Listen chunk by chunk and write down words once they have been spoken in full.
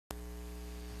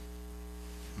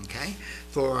Okay.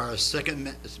 For our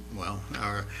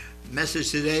our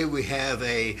message today, we have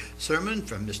a sermon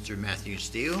from Mr. Matthew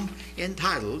Steele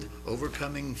entitled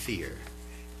Overcoming Fear.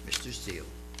 Mr. Steele.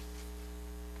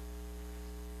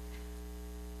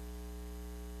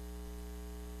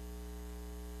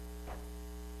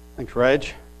 Thanks, Reg.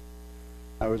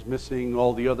 I was missing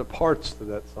all the other parts to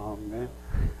that song,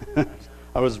 man.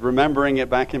 I was remembering it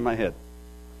back in my head.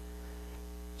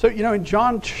 So, in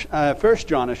John, 1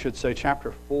 John,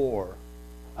 chapter 4,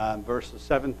 verses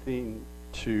 17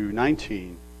 to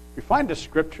 19, we find a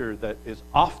scripture that is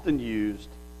often used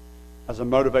as a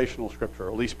motivational scripture, or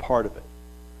at least part of it.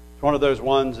 It's one of those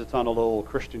ones that's on a little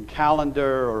Christian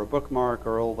calendar or a bookmark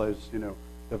or all those,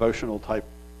 devotional type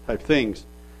things.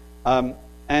 And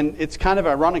it's kind of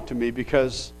ironic to me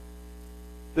because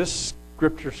this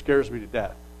scripture scares me to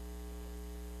death.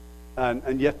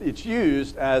 And yet it's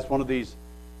used as one of these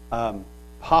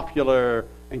popular,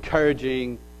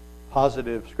 encouraging,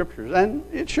 positive scriptures. And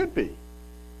it should be.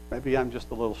 Maybe I'm just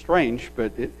a little strange,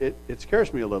 but it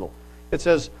scares me a little. It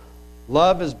says,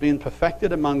 "Love has been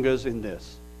perfected among us in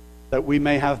this, that we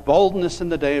may have boldness in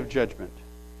the day of judgment,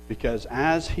 because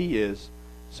as he is,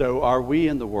 so are we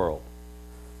in the world.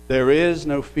 There is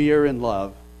no fear in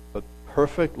love, but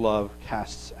perfect love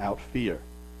casts out fear,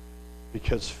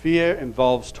 because fear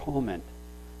involves torment.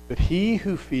 But he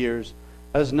who fears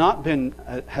has not been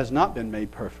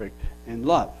made perfect in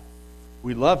love.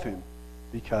 We love him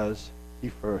because he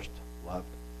first loved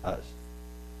us."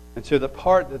 And so the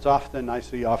part that's I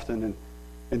see often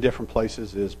in different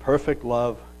places is perfect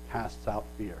love casts out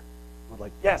fear. We're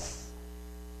like, yes.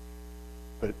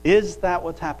 But is that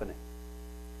what's happening?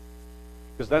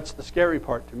 Because that's the scary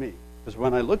part to me. Because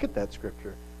when I look at that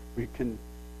scripture, we can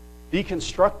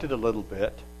deconstruct it a little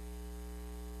bit.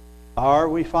 Are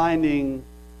we finding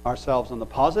ourselves on the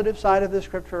positive side of the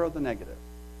scripture or the negative?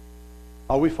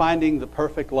 Are we finding the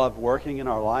perfect love working in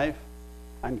our life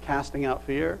and casting out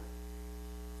fear?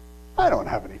 I don't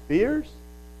have any fears.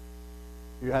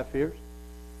 Do you have fears?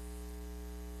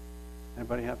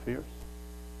 Anybody have fears?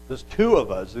 There's two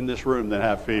of us in this room that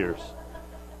have fears.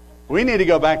 We need to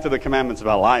go back to the commandments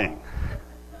about lying.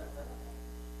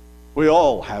 We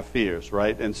all have fears,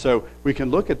 right? And so we can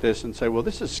look at this and say, well,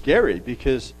 this is scary,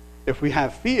 because if we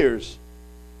have fears,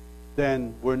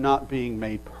 then we're not being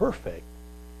made perfect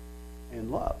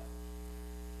in love,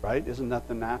 right? Isn't that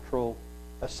the natural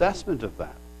assessment of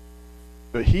that?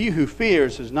 But he who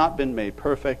fears has not been made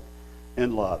perfect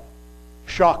in love.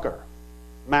 Shocker.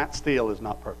 Matt Steele is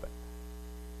not perfect.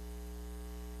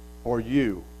 Or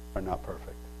you are not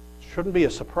perfect. Shouldn't be a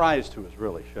surprise to us,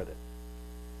 really, should it?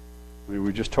 I mean,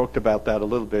 we just talked about that a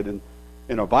little bit in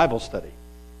our Bible study.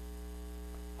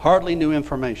 Hardly new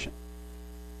information.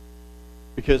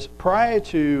 Because prior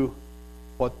to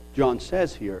what John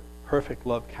says here, perfect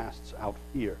love casts out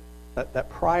fear. That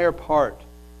prior part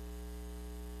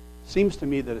seems to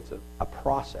me that it's a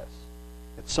process.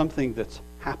 It's something that's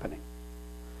happening.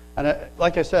 And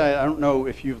like I said, I don't know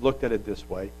if you've looked at it this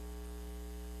way,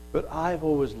 but I've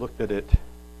always looked at it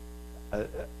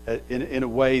in a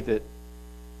way that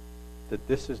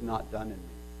this is not done in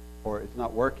me, or it's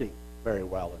not working very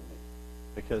well in me,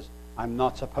 because I'm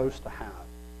not supposed to have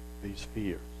these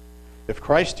fears. If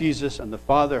Christ Jesus and the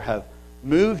Father have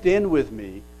moved in with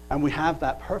me, and we have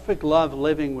that perfect love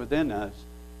living within us,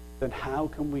 then how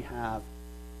can we have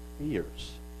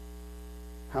fears?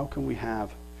 How can we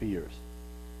have fears?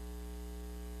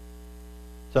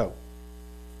 So,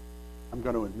 I'm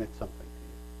going to admit something to you.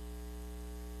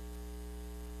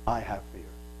 I have fear.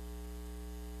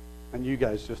 And you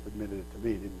guys just admitted it to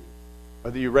me, didn't you?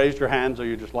 Whether you raised your hands or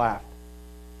you just laughed.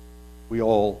 We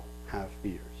all have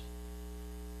fears.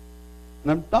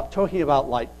 And I'm not talking about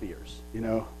light fears.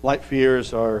 Light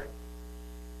fears are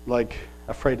like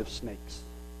afraid of snakes.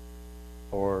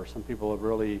 Or some people are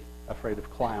really afraid of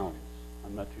clowns.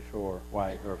 I'm not too sure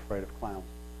why they're afraid of clowns.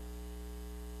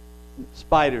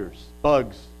 Spiders,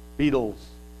 bugs, beetles,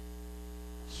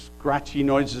 scratchy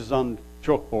noises on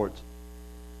chalkboards.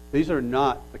 These are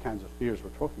not the kinds of fears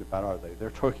we're talking about, are they?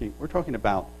 We're talking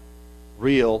about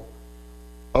real,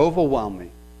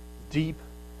 overwhelming, deep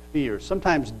fears,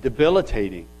 sometimes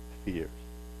debilitating fears.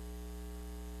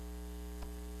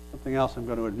 Something else I'm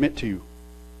going to admit to you.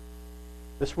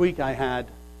 This week I had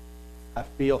a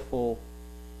fearful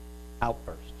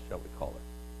outburst, shall we call it.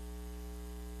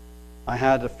 I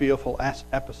had a fearful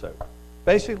episode.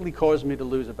 Basically caused me to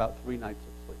lose about 3 nights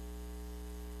of sleep.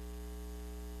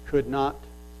 Could not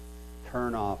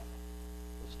turn off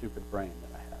the stupid brain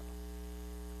that I have.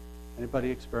 Anybody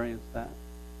experienced that?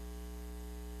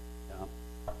 Yeah.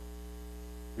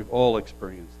 We've all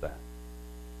experienced that.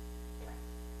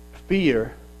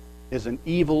 Fear is an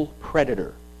evil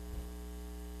predator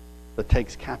that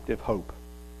takes captive hope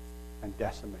and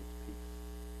decimates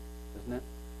peace. Isn't it?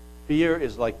 Fear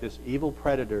is like this evil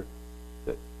predator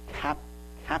that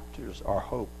captures our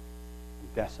hope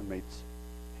and decimates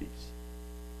peace.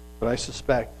 But I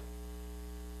suspect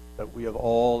that we have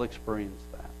all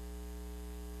experienced that.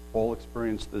 All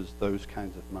experienced those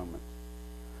kinds of moments.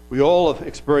 We all have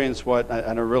experienced what,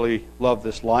 and I really love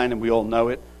this line, and we all know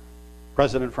it,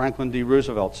 President Franklin D.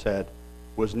 Roosevelt said,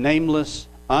 was nameless,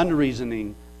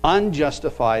 unreasoning,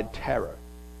 unjustified terror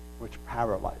which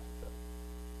paralyzes us.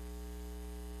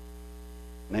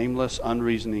 Nameless,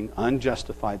 unreasoning,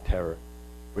 unjustified terror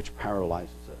which paralyzes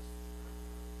us.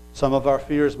 Some of our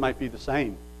fears might be the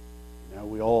same. You know,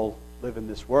 we all live in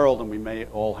this world, and we may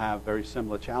all have very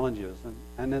similar challenges,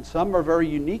 and then some are very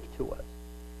unique to us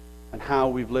and how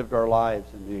we've lived our lives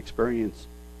and the experience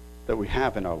that we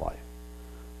have in our life.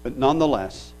 But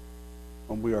nonetheless,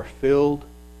 when we are filled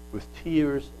with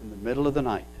tears in the middle of the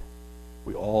night,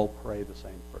 we all pray the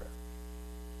same prayer.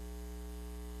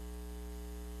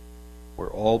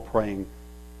 We're all praying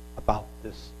about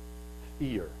this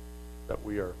fear that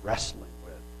we are wrestling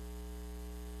with.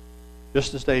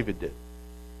 Just as David did.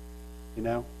 You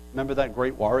know, remember that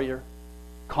great warrior?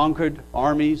 Conquered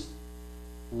armies,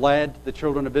 led the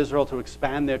children of Israel to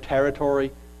expand their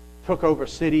territory, took over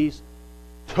cities,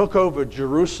 took over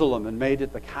Jerusalem and made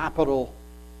it the capital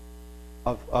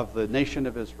of the nation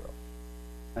of Israel.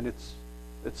 And it's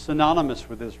synonymous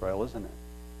with Israel, isn't it?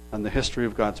 And the history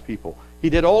of God's people. He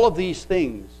did all of these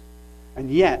things, and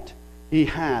yet he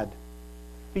had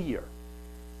fear.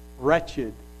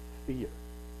 Wretched fear.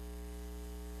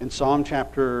 In Psalm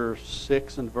chapter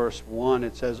 6 and verse 1,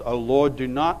 it says, O Lord, do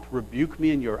not rebuke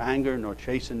me in your anger, nor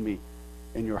chasten me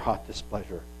in your hot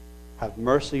displeasure. Have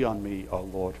mercy on me, O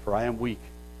Lord, for I am weak.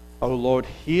 O Lord,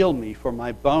 heal me, for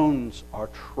my bones are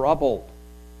troubled.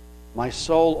 My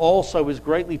soul also is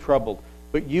greatly troubled.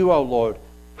 But you, O Lord,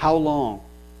 how long?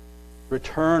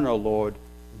 Return, O Lord,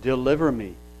 deliver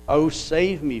me. O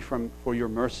save me for your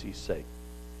mercy's sake.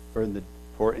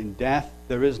 For in death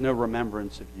there is no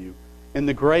remembrance of you. In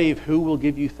the grave, who will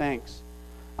give you thanks?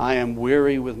 I am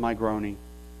weary with my groaning.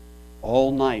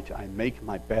 All night I make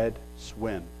my bed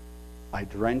swim. I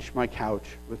drench my couch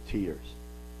with tears.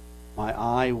 My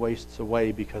eye wastes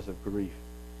away because of grief.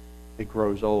 It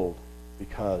grows old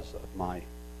because of my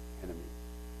enemies.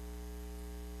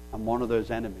 And one of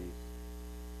those enemies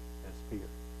is fear.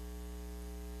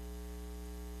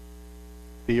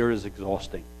 Fear is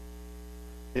exhausting.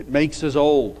 It makes us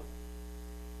old.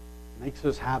 It makes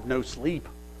us have no sleep,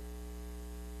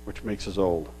 which makes us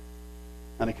old.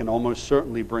 And it can almost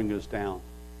certainly bring us down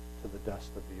to the dust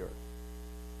of the earth.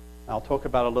 I'll talk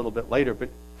about it a little bit later, but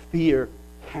fear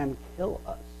can kill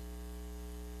us.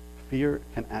 Fear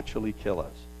can actually kill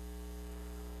us.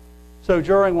 So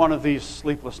during one of these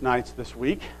sleepless nights this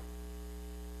week,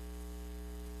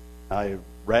 I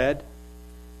read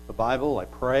the Bible, I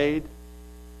prayed,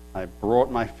 I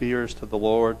brought my fears to the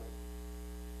Lord,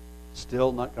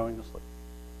 still not going to sleep.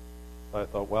 So I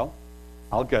thought, well,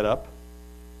 I'll get up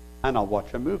and I'll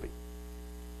watch a movie.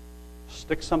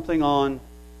 Stick something on,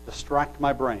 distract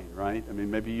my brain, right? I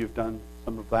mean, maybe you've done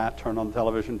some of that, turn on the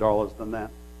television, Darla's done that.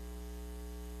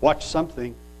 Watch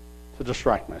something to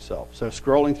distract myself. So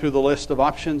scrolling through the list of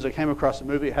options, I came across a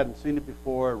movie. I hadn't seen it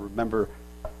before. I remember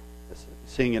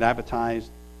seeing it advertised.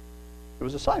 It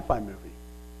was a sci-fi movie.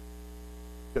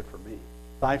 Good for me.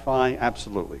 Sci-fi,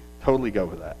 absolutely. Totally go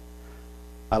with that.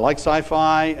 I like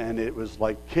sci-fi, and it was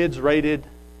like kids rated,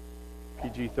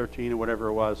 PG-13 or whatever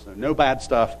it was. So no bad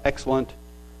stuff. Excellent.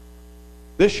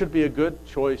 This should be a good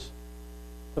choice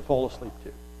to fall asleep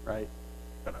to, right?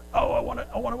 Oh, I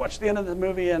want to watch the end of the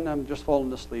movie, and I'm just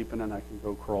falling asleep, and then I can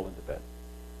go crawl into bed.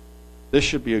 This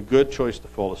should be a good choice to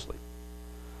fall asleep.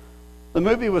 The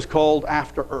movie was called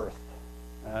After Earth.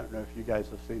 I don't know if you guys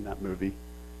have seen that movie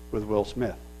with Will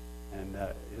Smith, and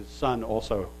his son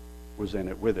also was in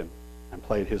it with him and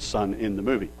played his son in the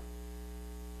movie.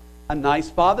 A nice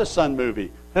father-son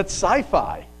movie. That's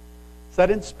sci-fi.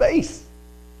 Set in space,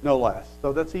 no less.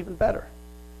 So that's even better.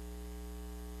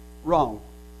 Wrong.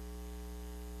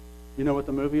 You know what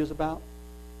the movie is about?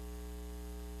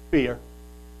 Fear.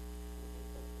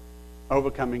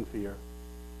 Overcoming fear.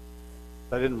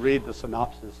 I didn't read the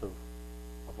synopsis of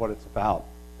what it's about,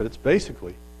 but it's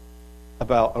basically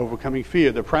about overcoming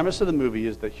fear. The premise of the movie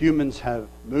is that humans have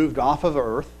moved off of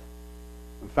Earth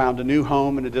and found a new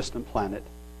home in a distant planet,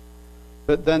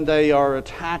 but then they are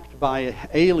attacked by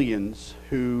aliens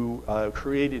who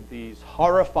created these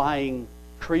horrifying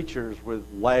creatures with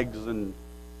legs and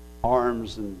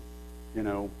arms and,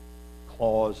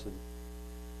 claws and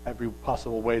every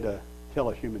possible way to kill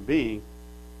a human being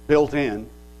built in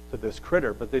to this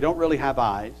critter, but they don't really have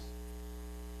eyes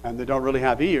and they don't really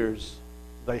have ears.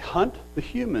 They hunt the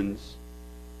humans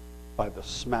by the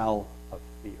smell of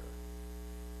fear.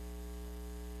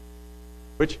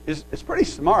 Which is pretty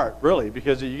smart, really,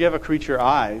 because if you give a creature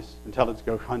eyes and tell it to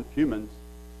go hunt humans,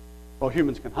 well,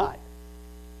 humans can hide.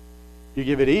 You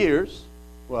give it ears,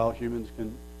 well, humans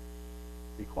can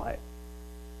be quiet.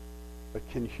 But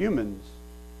can humans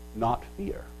not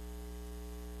fear?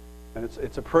 And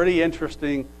it's a pretty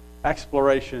interesting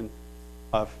exploration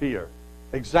of fear.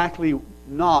 Exactly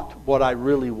not what I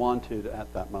really wanted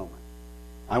at that moment.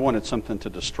 I wanted something to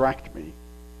distract me,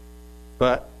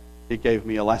 but it gave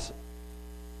me a lesson.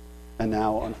 And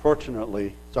now,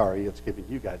 unfortunately, sorry, it's giving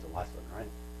you guys a lesson, right?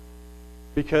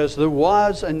 Because there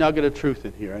was a nugget of truth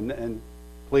in here. And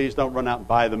please don't run out and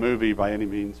buy the movie by any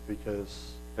means,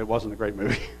 because it wasn't a great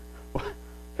movie.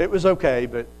 It was okay,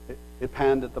 but it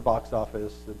panned at the box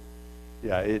office.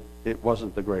 It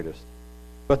wasn't the greatest.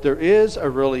 But there is a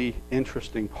really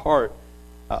interesting part,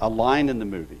 a line in the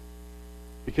movie.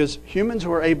 Because humans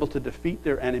were able to defeat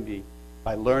their enemy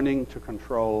by learning to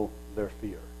control their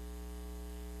fear.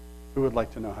 Who would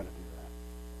like to know how to do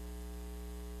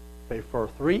that? Okay, for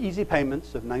 3 easy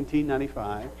payments of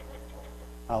 $19.95,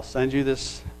 I'll send you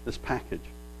this package.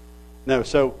 No,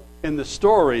 so in the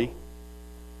story,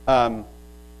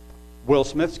 Will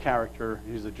Smith's character,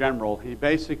 he's a general, he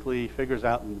basically figures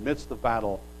out in the midst of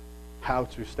battle how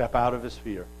to step out of his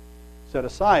fear, set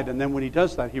aside, and then when he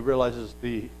does that, he realizes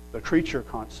the creature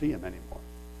can't see him anymore.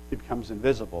 He becomes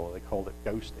invisible. They called it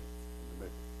ghosting in the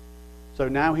movie. So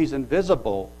now he's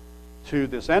invisible to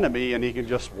this enemy, and he can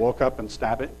just walk up and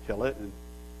stab it and kill it.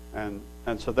 And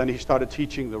so then he started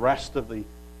teaching the rest of the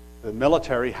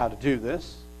military how to do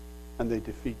this, and they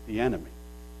defeat the enemy.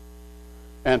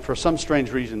 And for some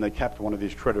strange reason, they kept one of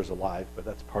these critters alive, but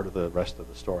that's part of the rest of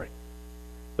the story.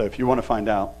 So if you want to find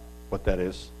out what that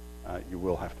is, you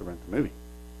will have to rent the movie.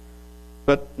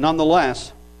 But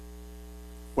nonetheless,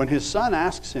 when his son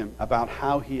asks him about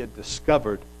how he had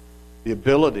discovered the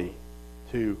ability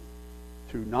to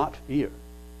not fear,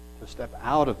 to step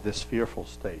out of this fearful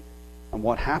state, and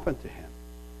what happened to him,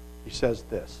 he says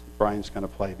this. Brian's going to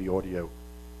play the audio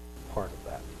part of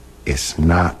that. It's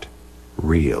not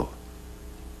real.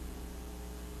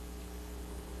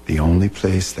 The only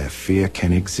place that fear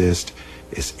can exist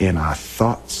is in our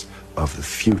thoughts of the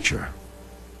future.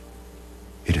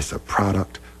 It is a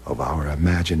product of our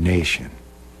imagination,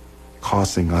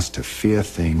 causing us to fear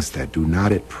things that do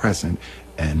not at present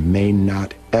and may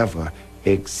not ever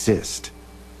exist.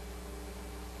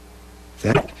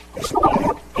 That is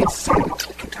why it's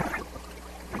scientific time.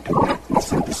 Do not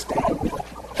misunderstand.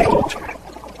 Danger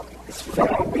is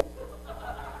very real.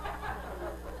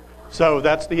 So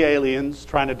that's the aliens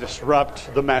trying to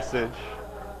disrupt the message.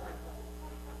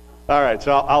 All right,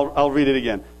 so I'll read it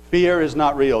again. Fear is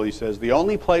not real, he says. The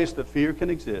only place that fear can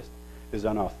exist is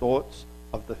in our thoughts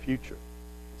of the future.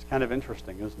 It's kind of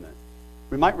interesting, isn't it?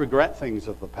 We might regret things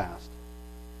of the past.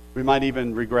 We might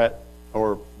even regret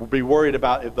or be worried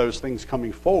about those things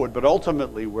coming forward, but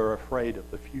ultimately we're afraid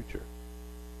of the future.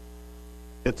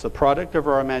 It's a product of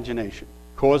our imagination,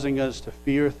 causing us to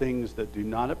fear things that do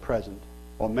not at present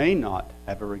or may not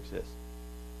ever exist.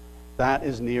 That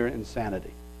is near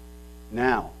insanity.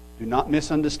 Now, do not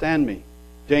misunderstand me.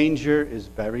 Danger is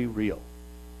very real,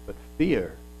 but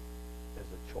fear is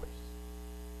a choice.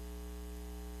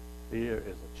 Fear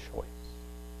is a choice.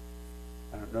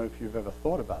 I don't know if you've ever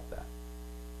thought about that.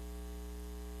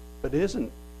 But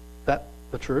isn't that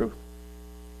the truth?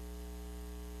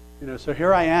 You know, so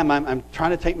here I am. I'm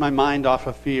trying to take my mind off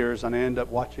of fears, and I end up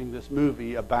watching this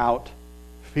movie about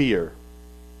fear.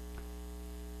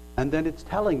 And then it's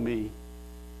telling me,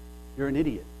 you're an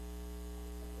idiot.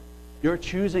 You're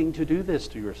choosing to do this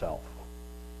to yourself.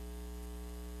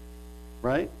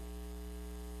 Right?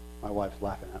 My wife's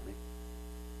laughing at me.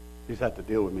 She's had to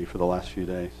deal with me for the last few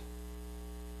days.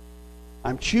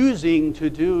 I'm choosing to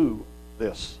do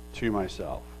this to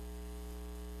myself.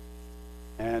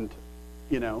 And,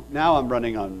 you know, now I'm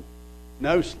running on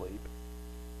no sleep.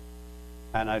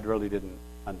 And I really didn't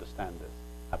understand this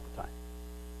at the time.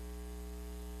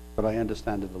 But I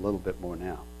understand it a little bit more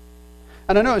now.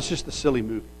 And I know it's just a silly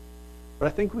movie. But I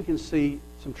think we can see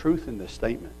some truth in this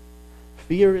statement.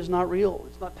 Fear is not real.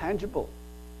 It's not tangible.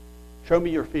 Show me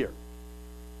your fear.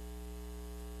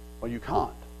 Well, you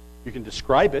can't. You can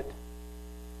describe it,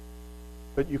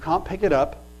 but you can't pick it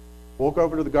up, walk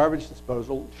over to the garbage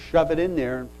disposal, shove it in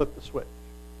there, and flip the switch.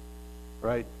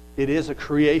 Right? It is a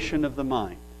creation of the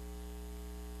mind.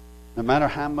 No matter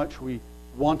how much we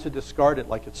want to discard it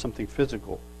like it's something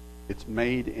physical, it's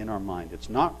made in our mind. It's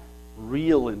not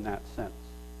real in that sense.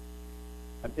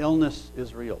 An illness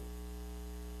is real.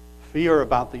 Fear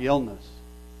about the illness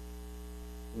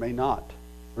may not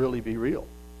really be real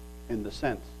in the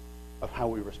sense of how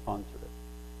we respond to it.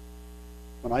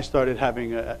 When I started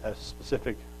having a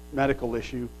specific medical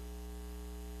issue,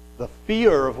 the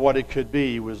fear of what it could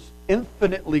be was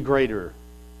infinitely greater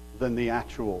than the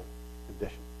actual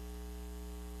condition.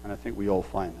 And I think we all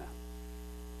find that.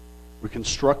 We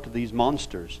construct these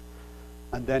monsters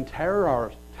and then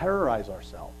terrorize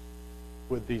ourselves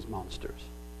with these monsters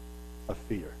of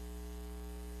fear.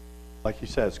 Like he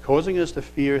says, causing us to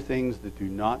fear things that do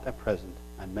not at present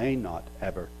and may not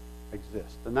ever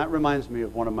exist. And that reminds me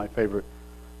of one of my favorite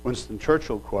Winston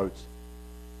Churchill quotes.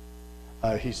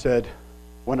 He said,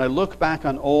 when I look back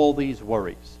on all these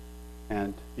worries,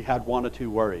 and he had one or two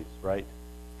worries, right?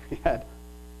 He had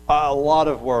a lot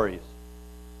of worries.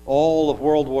 All of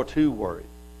World War II worries.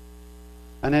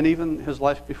 And then even his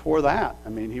life before that. I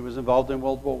mean, he was involved in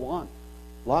World War I.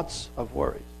 Lots of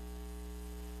worries.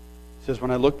 He says,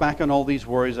 when I look back on all these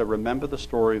worries, I remember the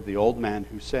story of the old man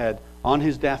who said on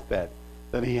his deathbed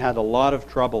that he had a lot of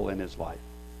trouble in his life,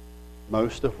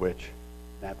 most of which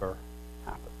never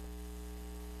happened.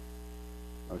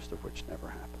 Most of which never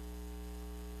happened.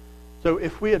 So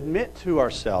if we admit to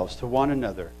ourselves, to one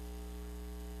another,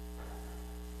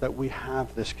 that we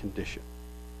have this condition,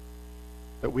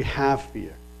 that we have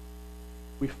fear,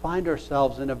 we find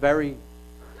ourselves in a very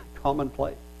common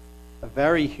place, a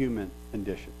very human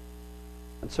condition.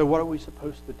 And so what are we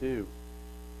supposed to do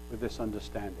with this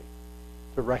understanding?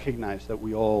 To recognize that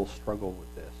we all struggle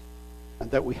with this, and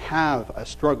that we have a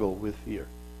struggle with fear.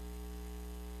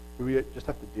 Do we just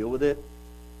have to deal with it?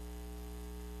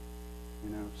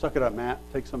 You know, suck it up, Matt.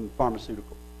 Take some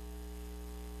pharmaceutical.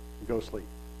 And go sleep.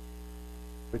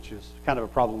 Which is kind of a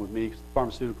problem with me because the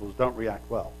pharmaceuticals don't react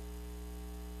well.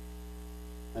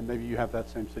 And maybe you have that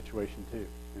same situation too.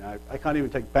 You know, I can't even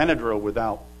take Benadryl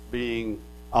without being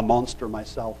a monster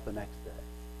myself the next day.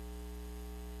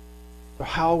 So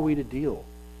how are we to deal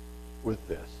with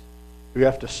this? Do we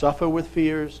have to suffer with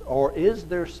fears, or is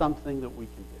there something that we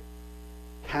can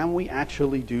do? Can we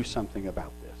actually do something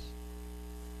about this?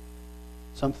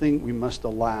 Something we must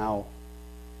allow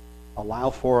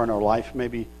for in our life,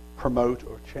 maybe promote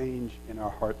or change in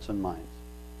our hearts and minds.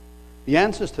 The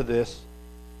answers to this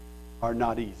are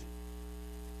not easy.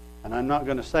 And I'm not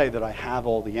going to say that I have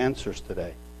all the answers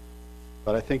today,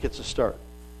 but I think it's a start.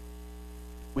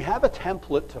 We have a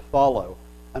template to follow,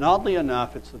 and oddly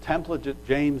enough, it's the template that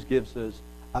James gives us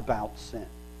about sin.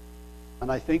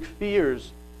 And I think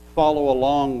fears follow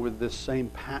along with this same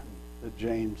pattern that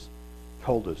James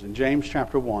told us. In James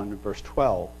chapter 1, verse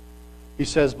 12, he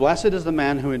says, "Blessed is the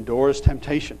man who endures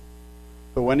temptation,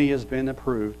 for when he has been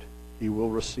approved, he will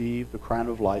receive the crown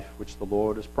of life which the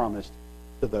Lord has promised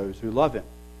to those who love him.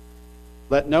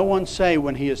 Let no one say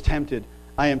when he is tempted,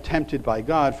 I am tempted by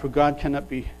God, for God cannot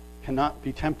be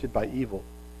tempted by evil,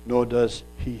 nor does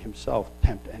he himself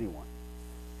tempt anyone.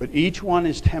 But each one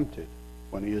is tempted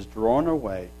when he is drawn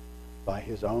away by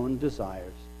his own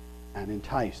desires and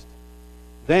enticed.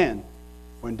 Then,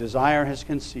 when desire has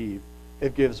conceived,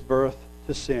 it gives birth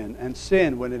to sin, and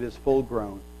sin, when it is full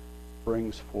grown,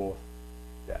 brings forth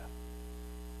death."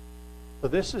 So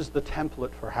this is the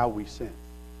template for how we sin.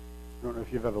 I don't know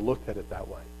if you've ever looked at it that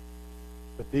way.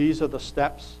 But these are the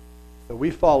steps that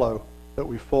we follow that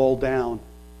we fall down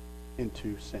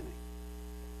into sinning.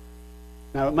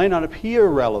 Now, it may not appear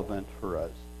relevant for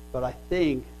us, but I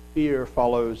think fear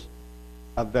follows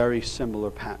a very similar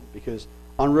pattern, because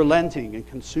unrelenting and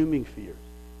consuming fears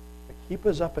that keep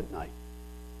us up at night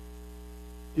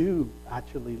do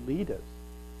actually lead us,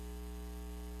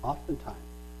 oftentimes,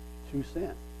 to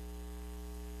sin.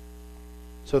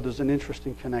 So there's an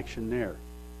interesting connection there.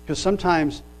 Because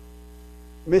sometimes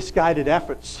misguided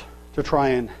efforts to try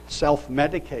and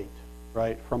self-medicate,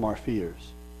 right, from our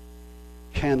fears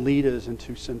can lead us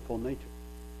into sinful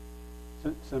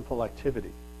nature, sinful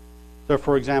activity. So,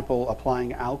 for example,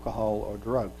 applying alcohol or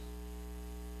drugs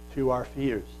to our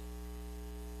fears,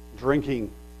 drinking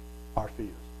our fears,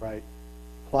 right?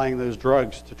 Applying those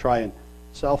drugs to try and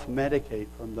self-medicate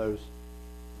from those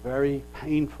very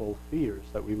painful fears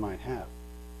that we might have.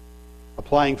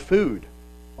 Applying food,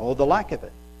 or the lack of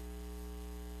it,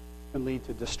 can lead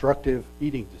to destructive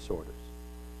eating disorders.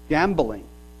 Gambling,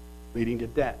 leading to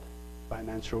debt,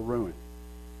 financial ruin,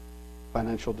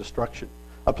 financial destruction.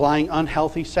 Applying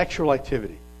unhealthy sexual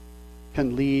activity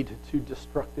can lead to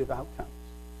destructive outcomes.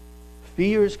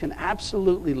 Fears can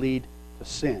absolutely lead to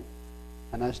sin.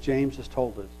 And as James has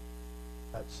told us,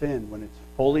 that sin, when it's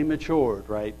fully matured,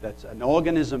 right, that's an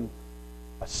organism,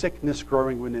 a sickness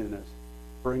growing within us,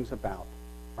 brings about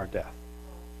our death.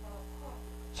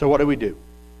 So what do we do?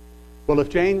 Well, if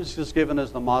James has given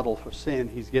us the model for sin,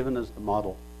 he's given us the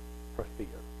model for fear.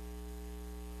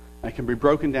 And it can be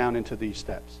broken down into these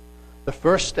steps. The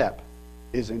first step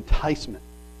is enticement,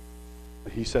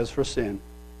 he says, for sin,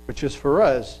 which is for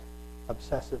us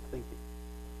obsessive thinking.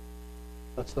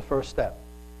 That's the first step.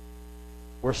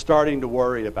 We're starting to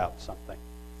worry about something.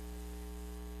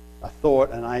 A thought,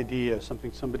 an idea,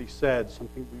 something somebody said,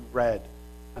 something we read,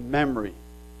 a memory.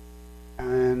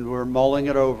 And we're mulling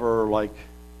it over like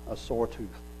a sore tooth,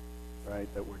 right?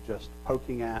 That we're just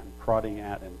poking at and prodding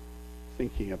at and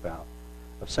thinking about.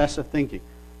 Obsessive thinking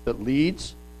that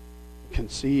leads,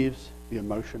 conceives the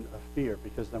emotion of fear,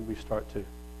 because then we start to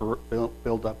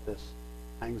build up this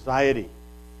anxiety,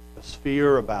 this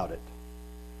fear about it,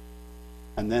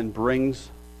 and then brings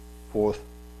forth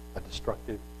a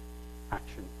destructive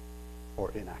action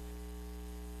or inaction.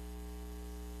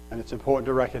 And it's important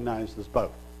to recognize there's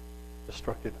both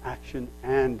destructive action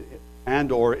and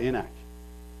or inaction.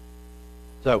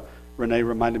 So Renee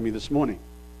reminded me this morning,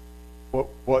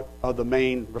 what are the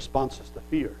main responses to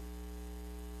fear?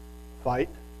 Fight,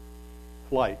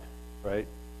 flight, right?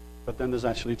 But then there's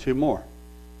actually two more: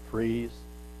 freeze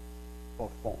or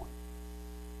fawn.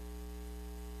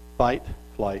 Fight,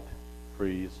 flight,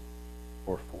 freeze,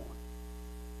 or fawn.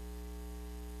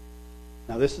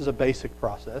 Now this is a basic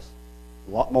process.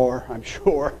 A lot more, I'm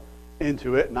sure,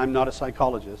 into it, and I'm not a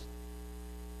psychologist.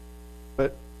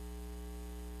 But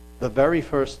the very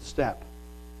first step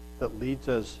that leads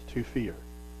us to fear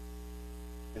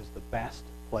is the best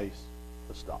place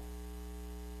to stop.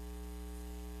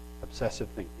 Obsessive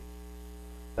thinking.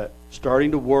 That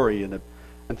starting to worry and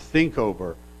think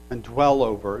over and dwell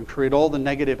over and create all the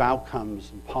negative outcomes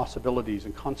and possibilities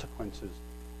and consequences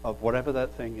of whatever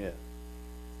that thing is,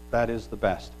 that is the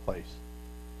best place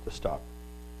to stop.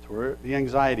 It's where the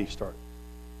anxiety starts.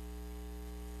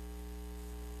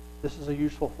 This is a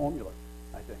useful formula,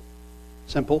 I think.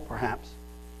 Simple, perhaps.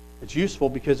 It's useful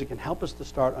because it can help us to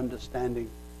start understanding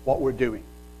what we're doing,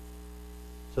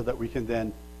 so that we can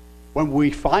then, when we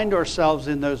find ourselves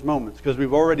in those moments, because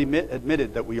we've already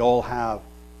admitted that we all have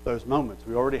those moments,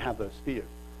 we already have those fears.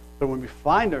 But when we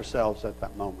find ourselves at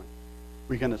that moment,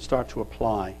 we're going to start to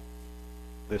apply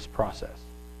this process.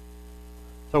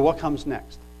 So what comes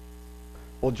next?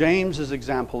 Well, James's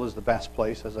example is the best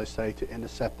place, as I say, to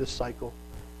intercept this cycle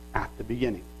at the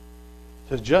beginning.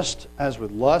 So just as with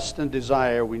lust and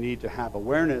desire, we need to have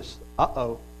awareness,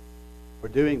 we're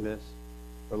doing this.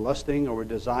 We're lusting or we're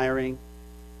desiring.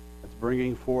 It's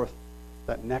bringing forth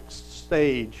that next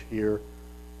stage here.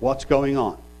 What's going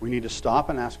on? We need to stop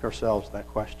and ask ourselves that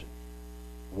question.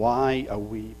 Why are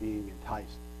we being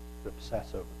enticed to obsess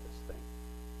over this thing,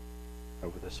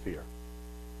 over this fear?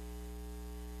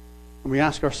 And we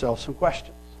ask ourselves some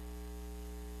questions.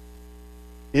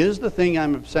 Is the thing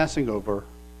I'm obsessing over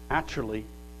actually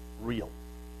real?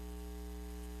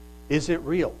 Is it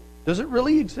real? Does it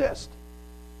really exist?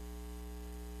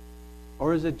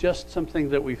 Or is it just something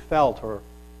that we felt or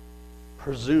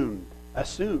presumed,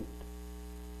 assumed?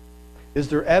 Is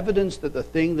there evidence that the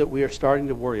thing that we are starting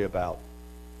to worry about,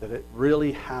 that it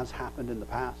really has happened in the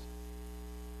past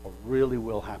or really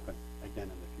will happen again in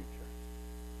the future?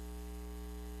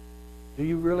 Do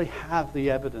you really have the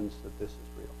evidence that this is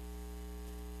real?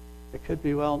 It could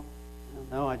be, well,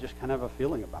 no, I just kind of have a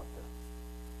feeling about this.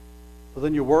 So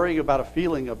then you're worrying about a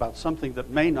feeling about something that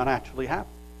may not actually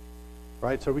happen.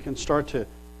 Right? So we can start to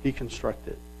deconstruct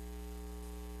it.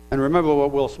 And remember what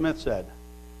Will Smith said,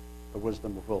 the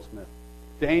wisdom of Will Smith.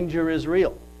 Danger is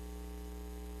real.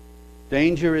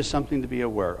 Danger is something to be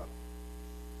aware of.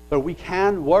 So we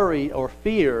can worry or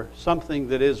fear something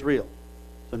that is real,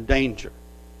 some danger.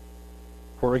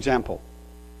 For example,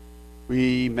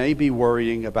 we may be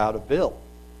worrying about a bill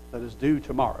that is due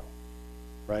tomorrow,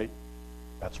 right?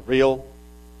 That's real.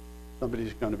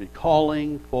 Somebody's going to be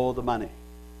calling for the money.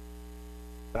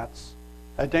 That's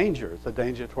a danger. It's a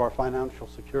danger to our financial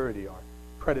security, our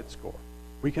credit score.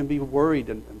 We can be worried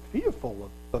and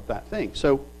fearful of that thing.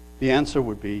 So the answer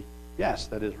would be, yes,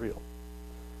 that is real.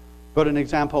 But an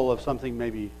example of something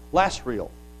maybe less real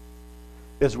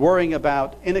is worrying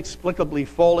about inexplicably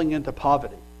falling into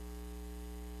poverty,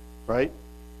 right?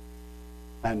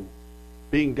 And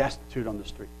being destitute on the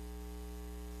street.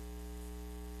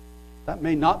 That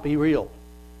may not be real,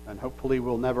 and hopefully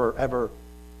we'll never, ever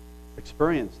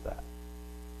experience that.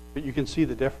 But you can see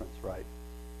the difference, right?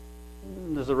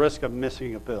 There's a risk of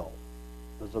missing a bill.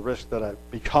 There's a risk that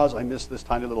because I missed this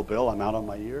tiny little bill, I'm out on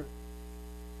my ear.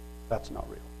 That's not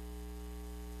real.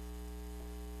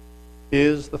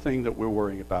 Is the thing that we're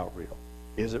worrying about real?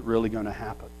 Is it really going to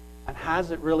happen? And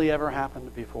has it really ever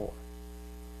happened before?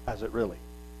 has it really?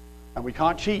 And we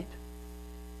can't cheat.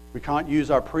 We can't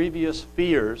use our previous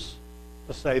fears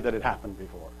to say that it happened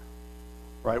before.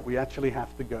 Right? We actually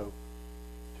have to go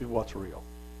to what's real.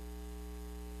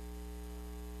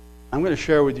 I'm going to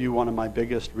share with you one of my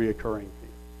biggest reoccurring fears.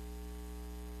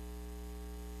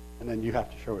 And then you have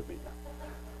to share with me now.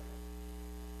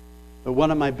 But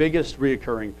one of my biggest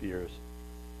reoccurring fears,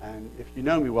 and if you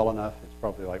know me well enough, it's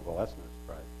probably like, well, that's no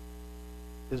surprise,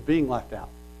 is being left out,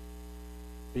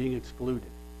 being excluded,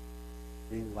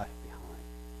 being left behind.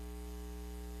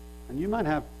 And you might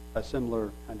have a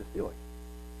similar kind of feeling.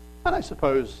 And I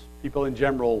suppose people in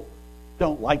general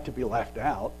don't like to be left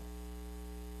out.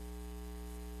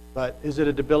 But is it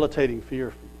a debilitating fear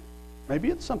for you? Maybe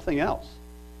it's something else.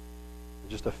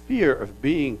 Just a fear of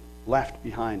being left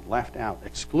behind, left out,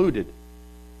 excluded.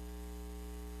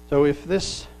 So if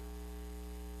this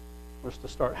was to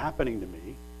start happening to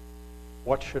me,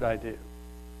 what should I do?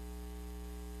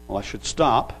 Well, I should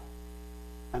stop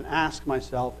and ask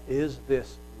myself, is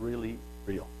this really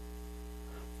real?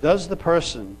 Does the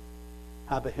person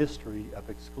have a history of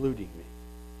excluding me?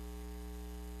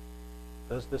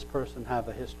 Does this person have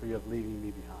a history of leaving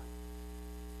me behind?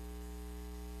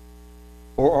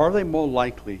 Or are they more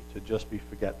likely to just be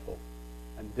forgetful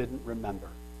and didn't remember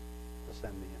to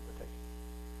send the invitation?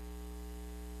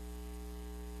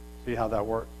 See how that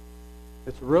works?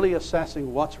 It's really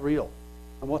assessing what's real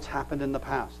and what's happened in the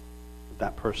past with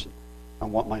that person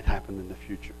and what might happen in the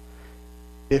future.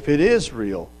 If it is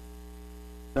real,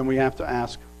 then we have to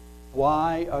ask,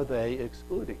 why are they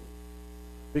excluding?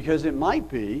 Because it might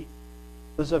be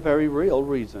there's a very real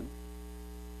reason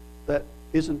that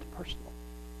isn't personal.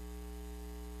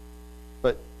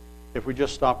 But if we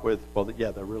just stop with, well,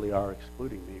 yeah, they really are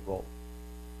excluding me, well,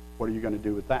 what are you going to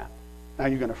do with that? Now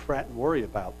you're going to fret and worry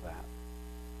about that.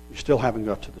 You still haven't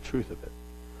got to the truth of it.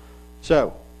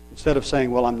 So instead of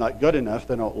saying, well, I'm not good enough,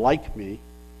 they don't like me,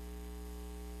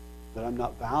 that I'm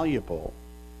not valuable,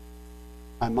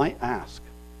 I might ask,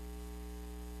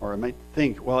 or I might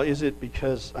think, well, is it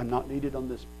because I'm not needed on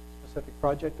this specific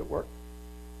project at work?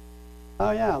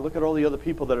 Oh yeah, look at all the other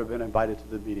people that have been invited to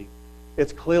the meeting.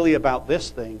 It's clearly about this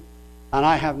thing, and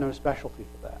I have no specialty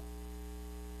for that.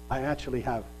 I actually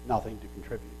have nothing to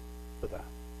contribute to that.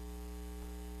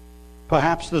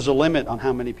 Perhaps there's a limit on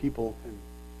how many people can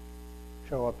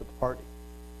show up at the party.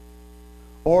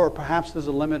 Or perhaps there's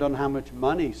a limit on how much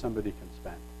money somebody can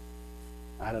spend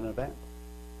at an event,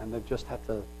 and they've just had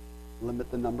to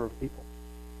limit the number of people.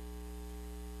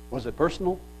 Was it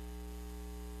personal?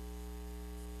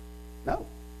 No,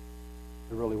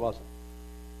 it really wasn't.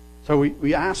 So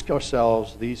we ask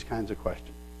ourselves these kinds of questions.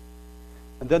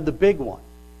 And then the big one,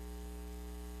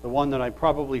 the one that I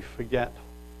probably forget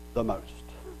the most.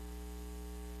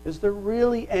 Is there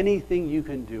really anything you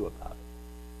can do about it?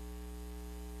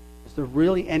 Is there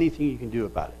really anything you can do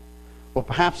about it? Well,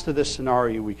 perhaps to this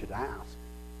scenario we could ask,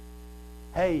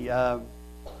 hey, here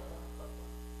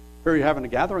you're having a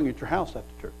gathering at your house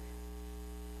after church.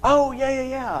 Oh,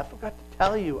 yeah, I forgot to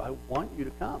tell you, I want you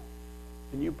to come.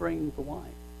 Can you bring the wine?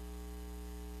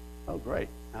 Oh, great.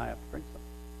 Now I have to drink some.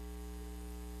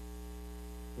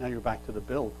 Now you're back to the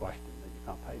bill question that you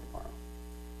can't pay tomorrow.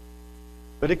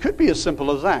 But it could be as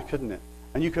simple as that, couldn't it?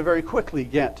 And you could very quickly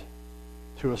get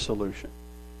to a solution.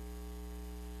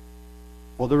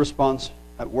 Well, the response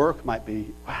at work might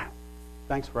be, wow,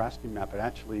 thanks for asking, Matt, but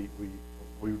actually we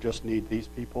just need these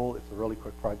people. It's a really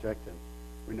quick project, and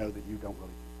we know that you don't really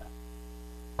do that.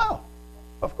 Oh,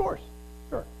 of course.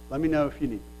 Sure. Let me know if you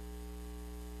need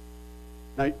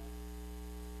them. Now,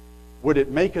 would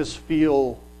it make us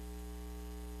feel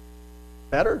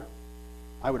better?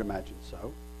 I would imagine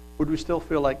so. Would we still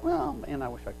feel like, well, man, I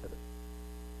wish I could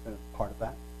have been a part of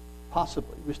that?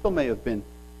 Possibly. We still may have been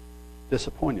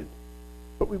disappointed.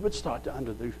 But we would start to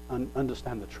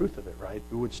understand the truth of it, right?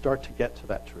 We would start to get to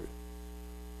that truth.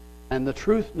 And the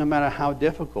truth, no matter how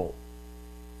difficult,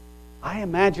 I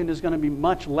imagine is going to be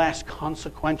much less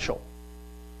consequential,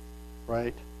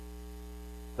 right,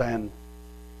 than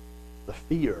the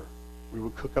fear we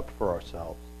would cook up for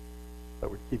ourselves that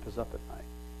would keep us up at night.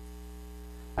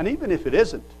 And even if it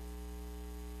isn't,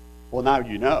 well, now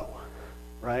you know,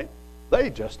 right? They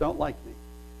just don't like me.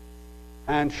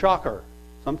 And shocker,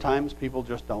 sometimes people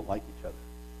just don't like each other,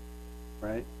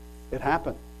 right? It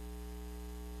happens.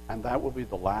 And that will be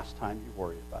the last time you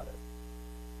worry about it.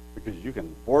 Because you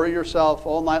can worry yourself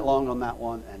all night long on that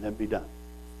one and then be done.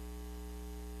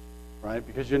 Right?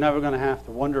 Because you're never going to have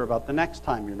to wonder about the next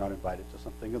time you're not invited to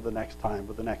something, or the next time,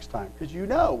 or the next time. Because you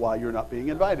know why you're not being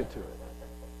invited to it.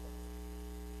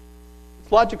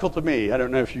 It's logical to me. I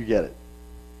don't know if you get it.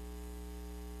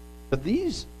 But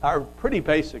these are pretty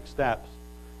basic steps.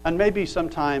 And maybe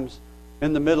sometimes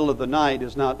in the middle of the night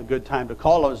is not a good time to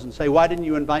call us and say, why didn't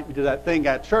you invite me to that thing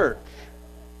at church?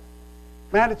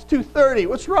 Man, it's 2:30.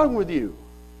 What's wrong with you?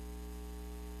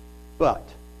 But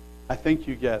I think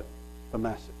you get the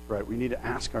message, right? We need to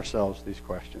ask ourselves these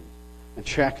questions and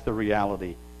check the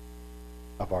reality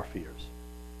of our fears.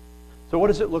 So what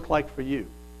does it look like for you? You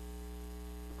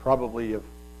probably have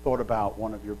thought about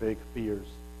one of your big fears,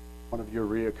 one of your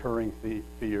reoccurring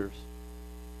fears.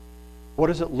 What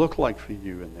does it look like for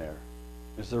you in there?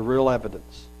 Is there real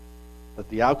evidence that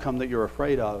the outcome that you're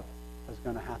afraid of is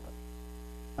going to happen?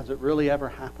 Has it really ever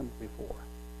happened before?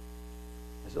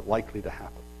 Is it likely to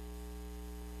happen?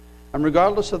 And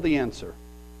regardless of the answer,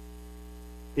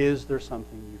 is there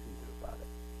something you can do about it?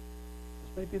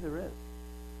 Because maybe there is.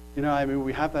 You know, I mean,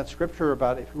 we have that scripture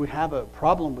about if we have a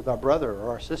problem with our brother or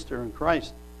our sister in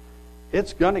Christ,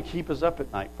 it's going to keep us up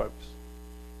at night, folks.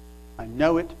 I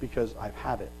know it because I've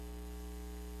had it.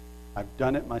 I've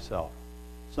done it myself.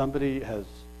 Somebody has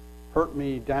hurt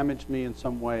me, damaged me in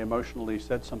some way emotionally,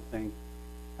 said something,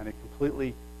 and it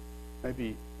completely,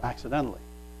 maybe accidentally,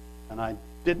 and I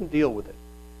didn't deal with it.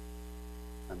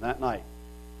 And that night,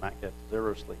 Matt gets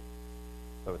 0 sleep.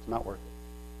 So it's not worth it.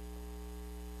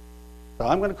 So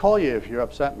I'm going to call you if you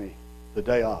upset me the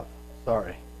day of.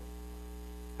 Sorry.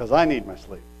 Because I need my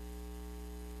sleep.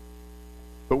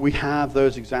 But we have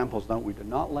those examples, don't we? Do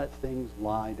not let things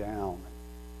lie down and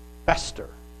fester.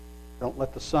 Don't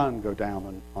let the sun go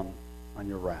down on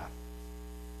your wrath.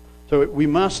 So we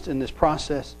must, in this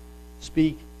process,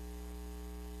 speak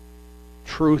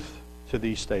truth to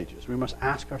these stages. We must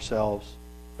ask ourselves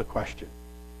the question.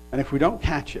 And if we don't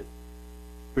catch it,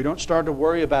 if we don't start to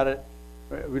worry about it,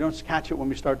 we don't catch it when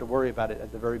we start to worry about it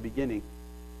at the very beginning,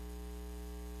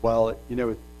 well, you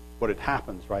know what it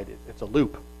happens, right? It's a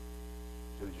loop.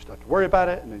 So you start to worry about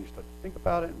it, and then you start to think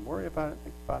about it, and worry about it, and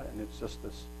think about it, and it's just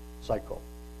this cycle.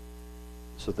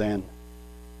 So then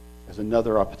there's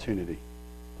another opportunity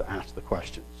to ask the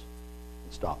questions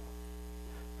and stop.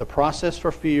 The process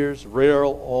for fears,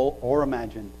 real or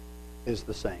imagined, is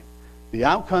the same. The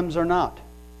outcomes are not,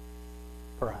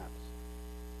 perhaps.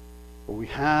 But we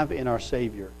have in our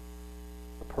Savior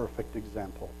a perfect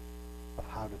example of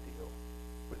how to deal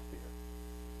with fear.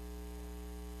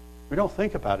 We don't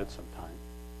think about it sometimes.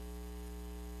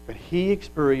 But he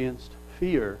experienced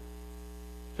fear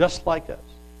just like us.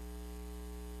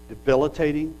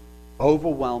 Debilitating,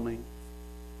 overwhelming,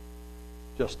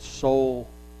 just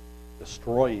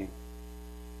soul-destroying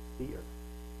fear.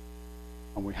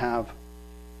 And we have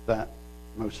that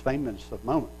most famous of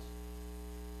moments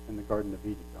in the Garden of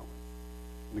Eden, don't we?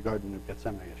 In the Garden of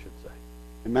Gethsemane, I should say.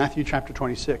 In Matthew chapter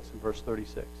 26 and verse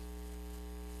 36.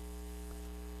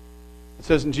 It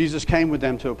says, and Jesus came with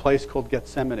them to a place called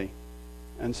Gethsemane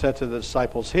and said to the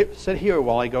disciples, sit here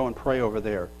while I go and pray over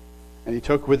there. And he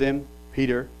took with him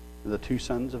Peter and the 2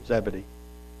 sons of Zebedee.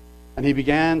 And he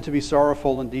began to be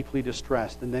sorrowful and deeply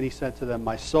distressed. And then he said to them,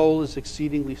 my soul is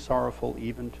exceedingly sorrowful,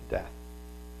 even to death.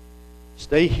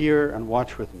 Stay here and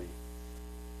watch with me.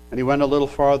 And he went a little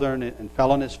farther and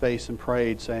fell on his face and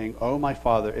prayed, saying, oh, my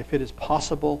Father, if it is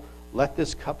possible, let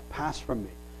this cup pass from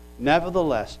me.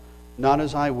 Nevertheless, not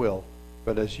as I will,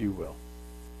 but as you will.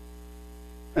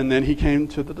 And then he came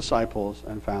to the disciples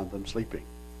and found them sleeping.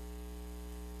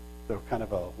 So kind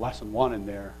of a lesson 1 in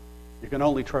there. You can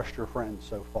only trust your friends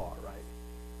so far, right?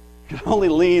 You can only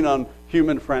lean on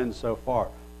human friends so far.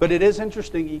 But it is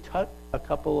interesting, he took a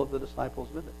couple of the disciples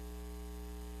with him.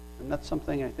 And that's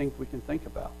something I think we can think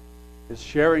about, is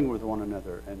sharing with one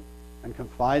another and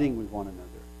confiding with one another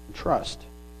and trust.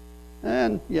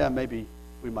 And yeah, maybe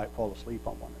we might fall asleep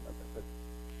on one another, but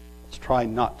let's try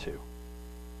not to.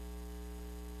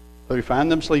 So he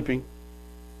found them sleeping.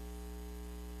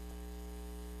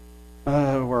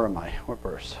 Where am I? What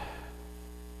verse?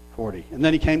 40. And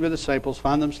then he came to the disciples,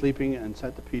 found them sleeping, and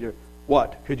said to Peter,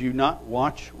 what? Could you not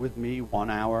watch with me 1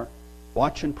 hour?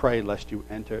 Watch and pray, lest you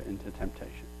enter into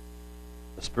temptation.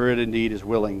 The spirit indeed is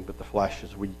willing, but the flesh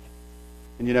is weak.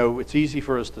 And you know, it's easy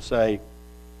for us to say,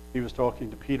 he was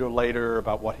talking to Peter later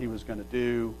about what he was going to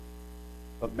do,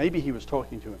 but maybe he was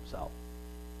talking to himself.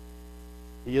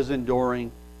 He is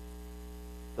enduring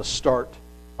the start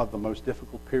of the most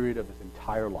difficult period of his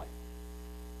entire life.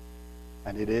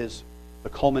 And it is the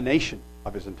culmination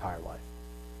of his entire life.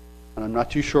 And I'm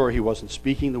not too sure he wasn't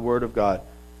speaking the word of God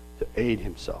to aid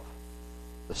himself.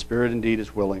 The spirit indeed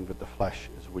is willing, but the flesh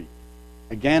is weak.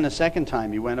 Again, a second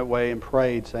time, he went away and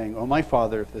prayed, saying, oh, my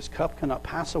Father, if this cup cannot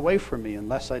pass away from me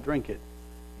unless I drink it,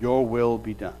 your will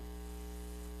be done.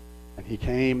 And he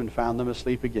came and found them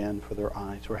asleep again, for their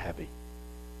eyes were heavy.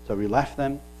 So he left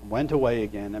them and went away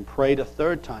again and prayed a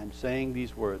third time, saying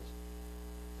these words,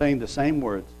 saying the same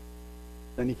words.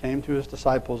 Then he came to his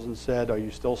disciples and said, "Are you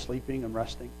still sleeping and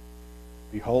resting?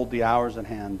 Behold, the hour is at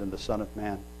hand, and the Son of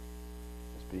Man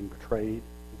is being betrayed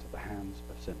into the hands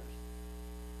of sinners.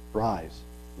 Rise,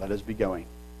 let us be going.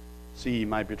 See,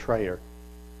 my betrayer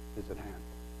is at hand."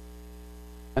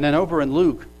 And then over in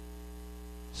Luke,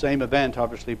 same event,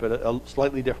 obviously, but a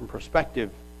slightly different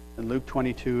perspective. In Luke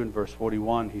 22 and verse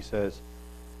 41, he says,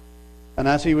 "And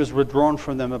as he was withdrawn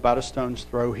from them about a stone's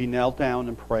throw, he knelt down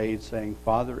and prayed, saying,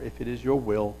 Father, if it is your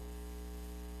will,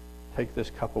 take this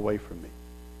cup away from me.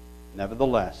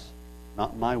 Nevertheless,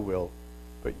 not my will,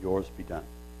 but yours be done."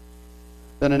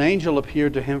 Then an angel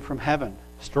appeared to him from heaven,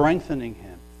 strengthening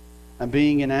him, and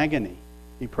being in agony,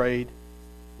 he prayed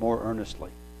more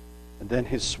earnestly. And then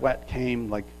his sweat came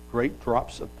like great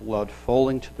drops of blood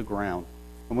falling to the ground.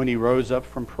 And when he rose up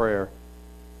from prayer,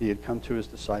 he had come to his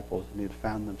disciples, and he had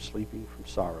found them sleeping from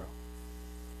sorrow.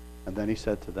 And then he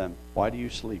said to them, "Why do you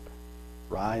sleep?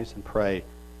 Rise and pray,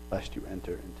 lest you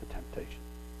enter into temptation."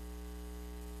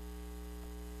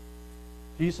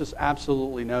 Jesus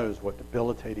absolutely knows what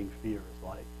debilitating fear is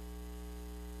like.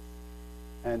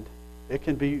 And it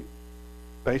can be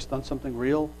based on something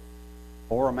real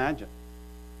or imagined.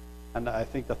 And I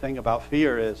think the thing about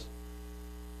fear is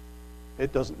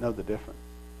it doesn't know the difference.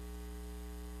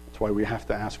 That's why we have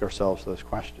to ask ourselves those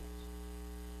questions.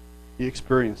 He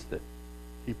experienced it.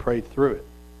 He prayed through it.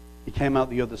 He came out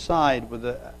the other side with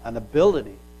an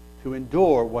ability to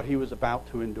endure what he was about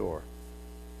to endure,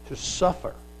 to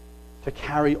suffer, to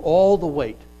carry all the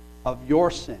weight of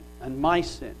your sin and my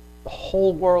sin, the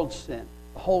whole world's sin,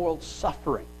 the whole world's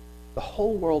suffering, the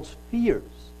whole world's fears.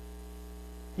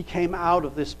 He came out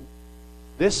of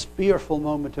this fearful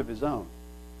moment of his own,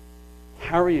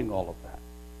 carrying all of that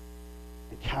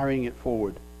and carrying it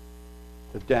forward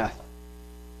to death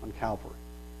on Calvary.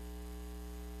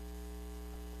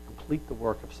 To complete the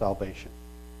work of salvation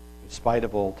in spite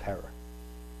of all terror.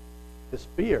 His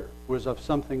fear was of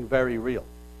something very real.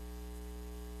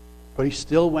 But he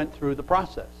still went through the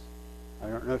process. I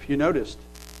don't know if you noticed,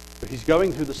 but he's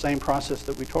going through the same process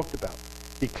that we talked about.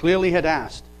 He clearly had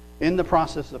asked, in the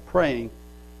process of praying,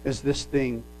 is this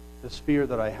thing, this fear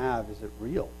that I have, is it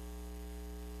real?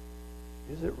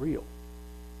 Is it real?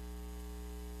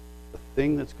 The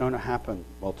thing that's going to happen,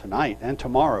 well, tonight and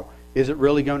tomorrow, is it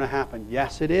really going to happen?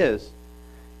 Yes, it is.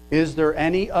 Is there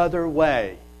any other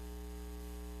way?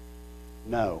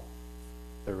 No,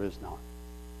 there is not.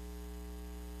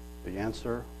 The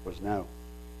answer was no.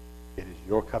 It is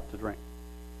your cup to drink.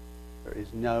 There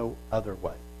is no other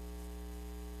way.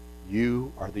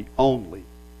 You are the only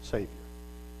Savior.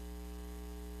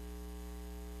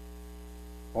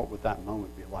 What would that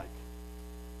moment be like?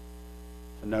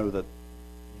 To know that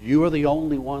you are the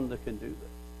only one that can do this.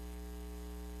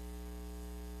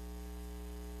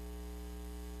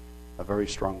 A very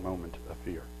strong moment of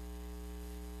fear.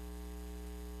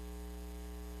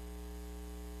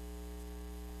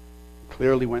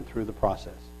 Clearly went through the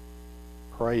process,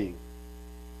 praying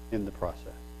in the process.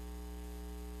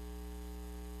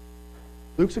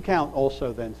 Luke's account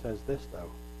also then says this,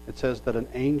 though. It says that an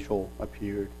angel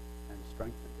appeared and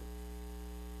strengthened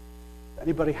him.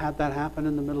 Anybody had that happen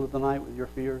in the middle of the night with your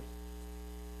fears?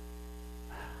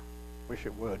 Wish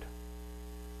it would.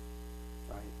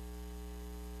 Right?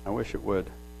 I wish it would.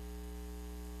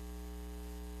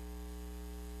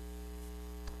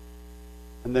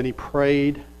 And then he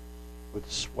prayed with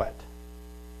sweat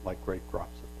like great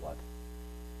drops of blood.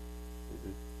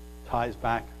 It ties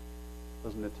back,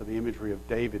 doesn't it, to the imagery of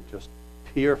David just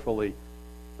tearfully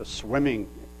just swimming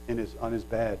on his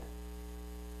bed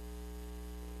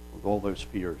with all those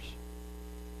fears.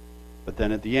 But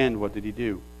then at the end, what did he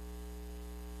do?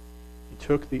 He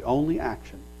took the only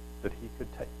action that he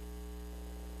could take.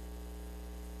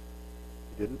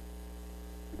 He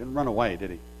didn't run away,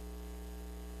 did he?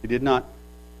 He did not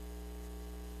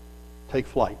take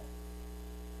flight.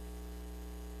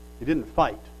 He didn't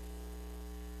fight.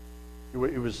 It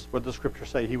was what the scriptures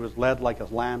say. He was led like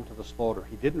a lamb to the slaughter.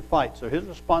 He didn't fight. So his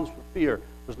response for fear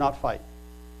was not fight.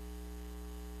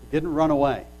 He didn't run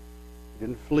away. He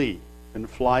didn't flee. Didn't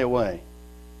fly away.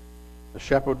 The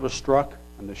shepherd was struck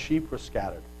and the sheep were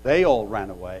scattered. They all ran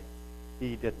away.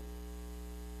 He didn't.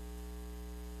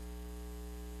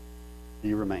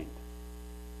 He remained.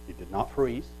 He did not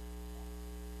freeze.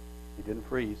 He didn't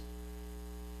freeze.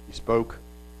 He spoke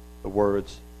the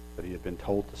words that he had been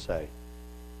told to say.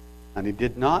 And he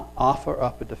did not offer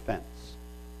up a defense.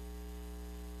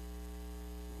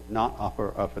 He did not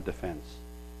offer up a defense.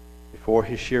 Before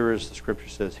his shearers, the scripture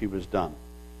says, he was done.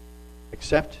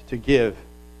 Except to give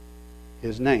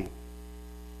his name,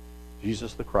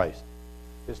 Jesus the Christ,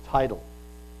 his title,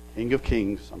 King of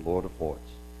kings and Lord of lords,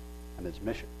 and his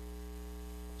mission,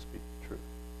 speak the truth.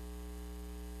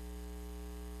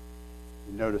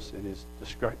 You notice in his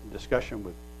discussion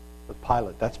with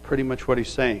Pilate, that's pretty much what he's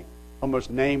saying. Almost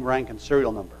name, rank, and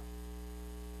serial number.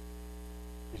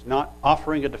 He's not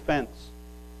offering a defense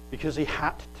because he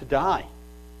had to die.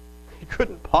 He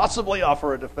couldn't possibly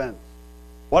offer a defense.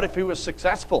 What if he was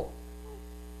successful?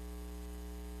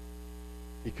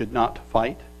 He could not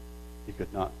fight. He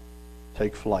could not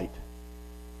take flight.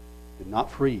 He did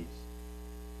not freeze.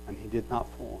 And he did not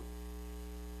fawn.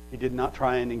 He did not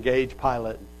try and engage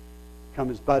Pilate and become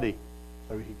his buddy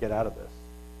so he could get out of this.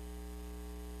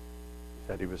 He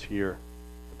said he was here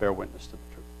to bear witness to the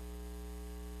truth.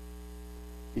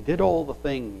 He did all the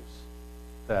things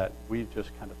that we've just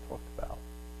kind of talked about,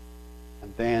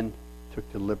 and then took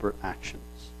deliberate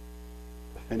actions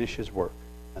to finish his work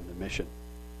and the mission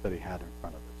that he had in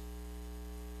front of us.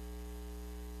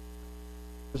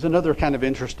 There's another kind of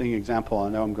interesting example. I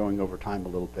know I'm going over time a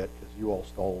little bit because you all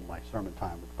stole my sermon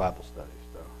time with Bible studies.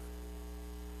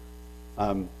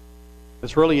 So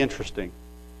it's really interesting.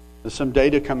 There's some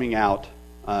data coming out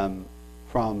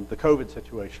from the COVID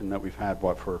situation that we've had,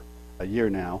 for a year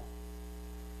now,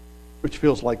 which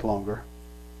feels like longer.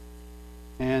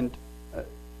 And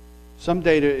some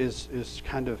data is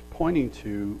kind of pointing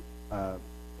to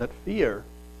that fear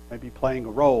may be playing a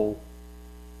role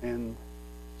in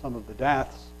some of the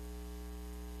deaths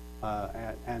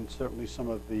and certainly some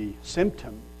of the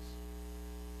symptoms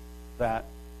that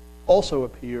also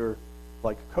appear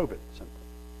like COVID symptoms.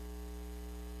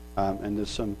 And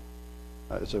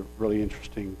there's a really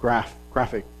interesting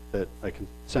graphic that I can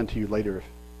send to you later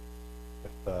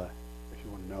if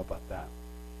you want to know about that.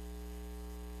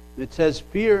 It says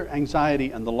fear,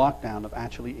 anxiety, and the lockdown have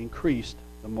actually increased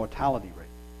the mortality rate.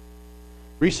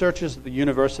 Researchers at the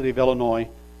University of Illinois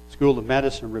School of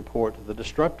Medicine report the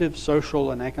disruptive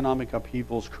social and economic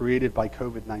upheavals created by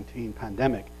COVID-19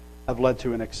 pandemic have led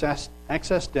to an excess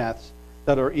deaths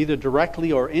that are either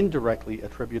directly or indirectly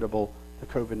attributable to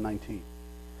COVID-19.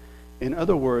 In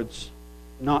other words,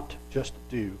 not just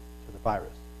due to the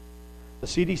virus. The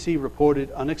CDC reported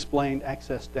unexplained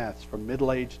excess deaths from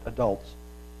middle-aged adults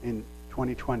in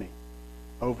 2020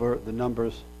 over the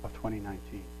numbers of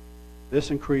 2019. This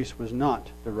increase was not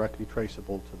directly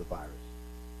traceable to the virus.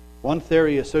 One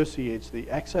theory associates the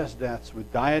excess deaths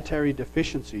with dietary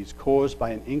deficiencies caused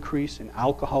by an increase in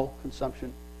alcohol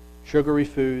consumption, sugary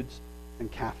foods,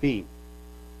 and caffeine.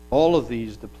 All of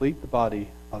these deplete the body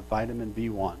of vitamin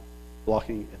B1,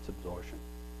 blocking its absorption.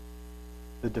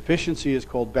 The deficiency is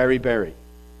called beriberi,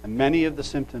 and many of the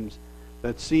symptoms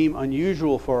that seem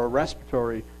unusual for a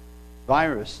respiratory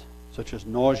virus, such as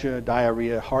nausea,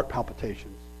 diarrhea, heart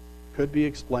palpitations, could be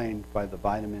explained by the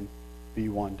vitamin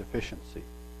B1 deficiency,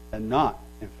 and not,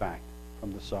 in fact,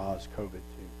 from the SARS-CoV-2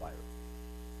 virus.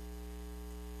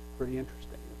 Pretty interesting,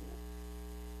 isn't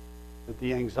it? That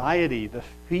the anxiety, the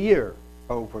fear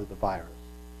over the virus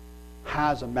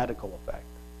has a medical effect.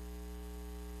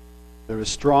 There is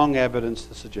strong evidence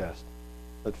to suggest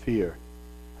that fear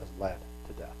has led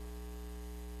to death.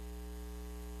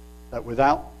 That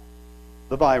without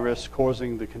the virus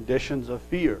causing the conditions of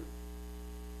fear,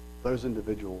 those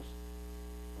individuals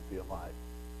would be alive.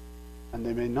 And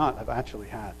they may not have actually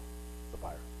had the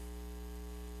virus.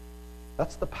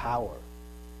 That's the power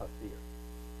of fear.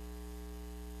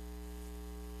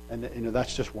 And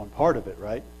that's just one part of it,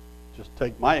 right? Just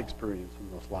take my experience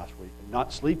from this last week and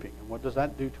not sleeping. And what does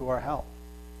that do to our health?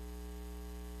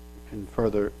 It can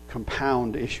further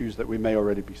compound issues that we may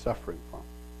already be suffering from.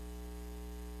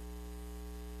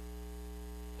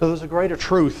 So there's a greater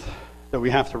truth that we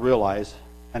have to realize,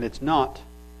 and it's not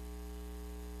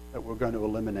that we're going to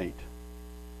eliminate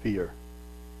fear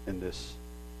in this.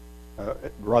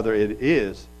 Rather, it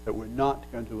is that we're not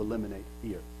going to eliminate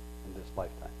fear in this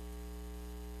lifetime.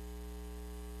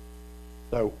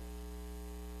 So,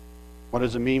 what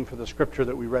does it mean for the scripture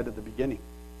that we read at the beginning?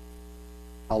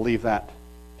 I'll leave that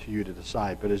to you to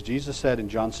decide. But as Jesus said in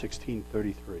John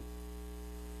 16:33,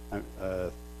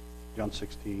 John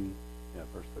 16,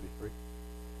 verse 33.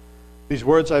 These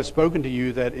words I've spoken to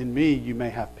you, that in me you may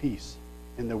have peace.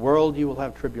 In the world you will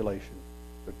have tribulation,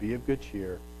 but be of good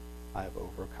cheer. I have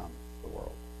overcome the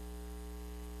world.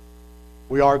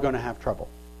 We are going to have trouble,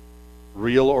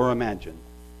 real or imagined,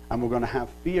 and we're going to have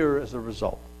fear as a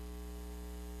result.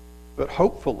 But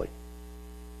hopefully,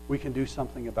 we can do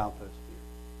something about those fears.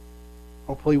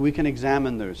 Hopefully, we can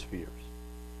examine those fears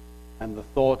and the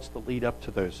thoughts that lead up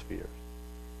to those fears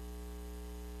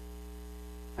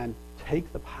and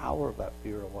take the power of that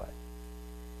fear away.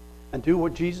 And do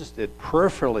what Jesus did,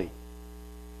 prayerfully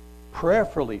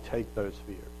take those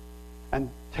fears and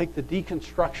take the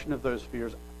deconstruction of those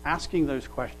fears, asking those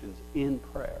questions in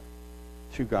prayer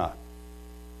to God.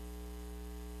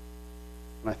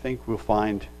 And I think we'll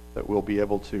find that we'll be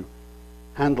able to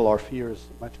handle our fears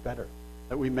much better,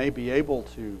 that we may be able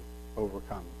to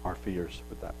overcome our fears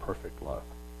with that perfect love.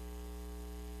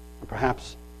 And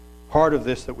perhaps part of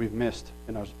this that we've missed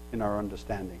in our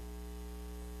understanding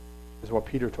is what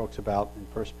Peter talks about in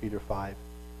 1 Peter 5,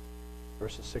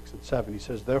 verses 6 and 7. He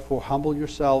says, "Therefore humble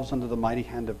yourselves under the mighty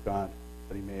hand of God,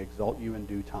 that he may exalt you in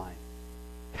due time,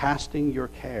 casting your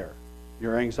care,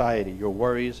 your anxiety, your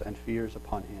worries and fears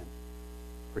upon him,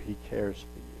 for he cares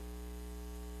for you."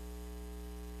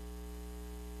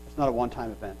 It's not a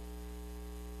one-time event.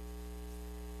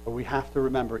 But we have to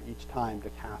remember each time to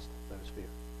cast those fears.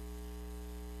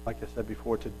 Like I said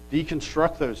before, to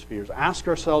deconstruct those fears, ask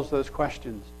ourselves those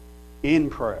questions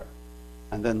in prayer,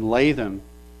 and then lay them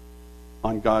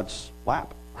on God's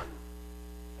lap.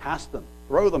 Cast them,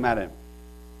 throw them at him.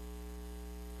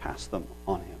 Cast them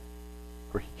on him,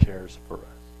 for he cares for us.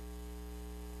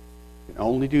 We can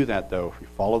only do that, though, if we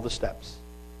follow the steps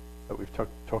that we've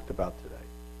talked about today,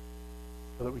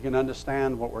 so that we can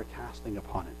understand what we're casting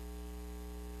upon him,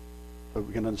 so that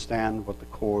we can understand what the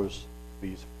cause of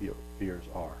these fears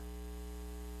are.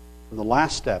 And the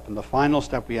last step, and the final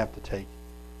step we have to take,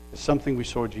 is something we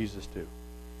saw Jesus do,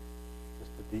 is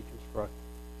to deconstruct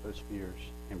those fears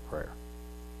in prayer,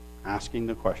 asking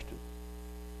the question,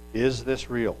 is this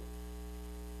real?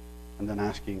 And then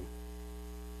asking,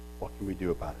 what can we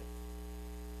do about it?